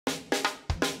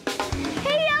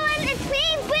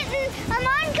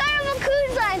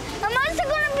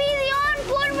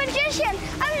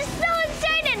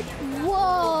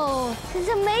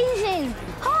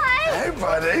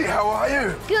buddy. How are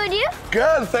you? Good, you?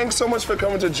 Good. Thanks so much for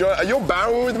coming to join. You're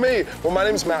bowing with me. Well, my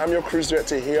name's Matt. I'm your cruise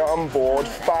director here on board.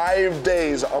 5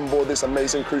 days on board this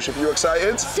amazing cruise ship. You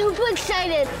excited? Super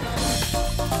excited.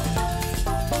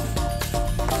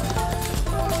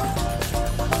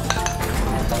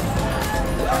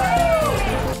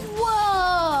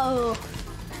 Whoa!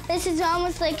 This is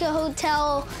almost like a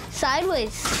hotel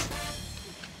sideways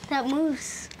that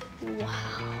moves.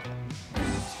 Wow.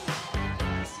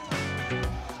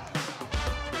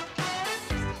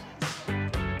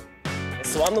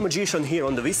 So I'm the magician here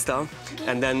on the Vista,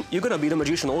 and then you're gonna be the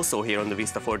magician also here on the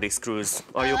Vista for this cruise.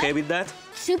 Are you okay with that?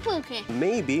 Super okay.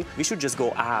 Maybe we should just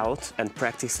go out and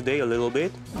practice today a little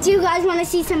bit. Do you guys want to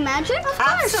see some magic? Of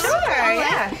course. Sure,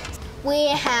 yeah. We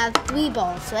have 3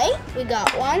 balls, right? We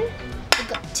got 1, we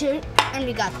got 2, and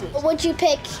we got 3. Would you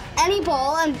pick any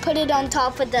ball and put it on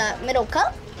top of the middle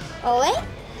cup? All right?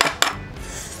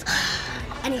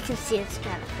 And you can see it's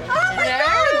kind of fun. Oh my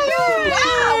God!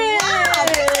 Wow!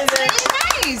 That's really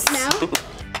nice. Now,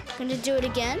 I'm gonna do it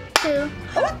again. 2.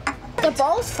 Oh, the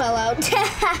balls fell out.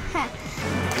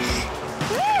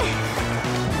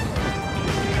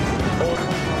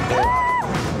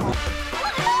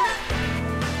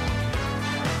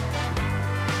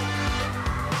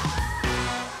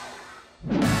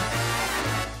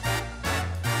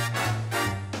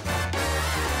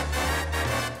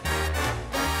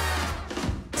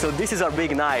 So this is our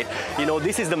big night. You know,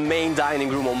 this is the main dining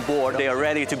room on board. They are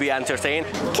ready to be entertained.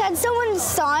 Can someone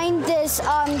sign this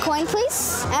coin,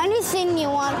 please? Anything you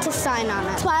want to sign on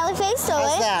it. Smiley face, all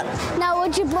right? that? Now,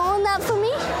 would you blow on that for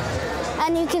me?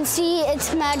 And you can see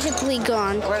it's magically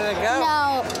gone. Where did it go?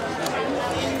 Now,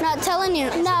 not telling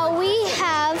you. Now we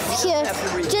have here,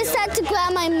 just had to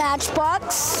grab my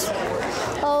matchbox.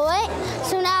 All right,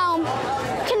 so now,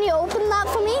 can you open that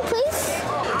for me, please?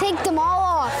 Take them all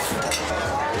off.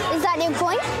 Is that your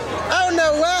coin? Oh,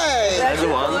 no way. That's the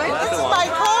one. This is my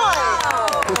coin.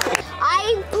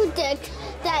 I predict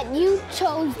that you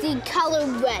chose the color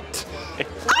red.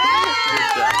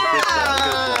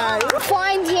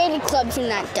 Find the 80 clubs in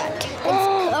that deck.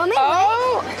 It's coming,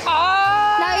 right?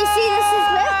 Now you see this is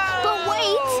red, but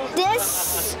wait, this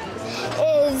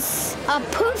is a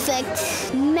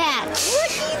perfect match.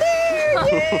 Looky there.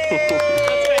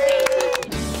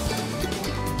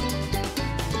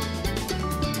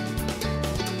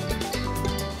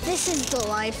 This is the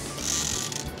life.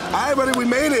 Hi, buddy. We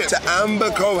made it to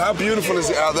Amber Cove. How beautiful is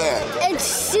it out there? It's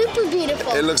super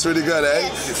beautiful. It looks really good, eh?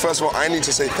 Yes. First of all, I need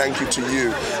to say thank you to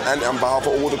you and on behalf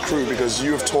of all the crew because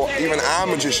you have taught even our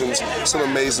magicians some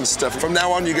amazing stuff. From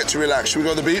now on, you get to relax. Should we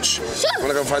go to the beach? Sure. Want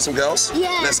to go find some girls?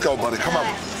 Yeah. Let's go, buddy. Come on.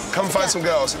 Come find some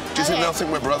girls. Do you think they'll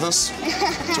think we're brothers?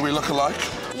 Do we look alike?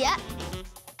 Yeah.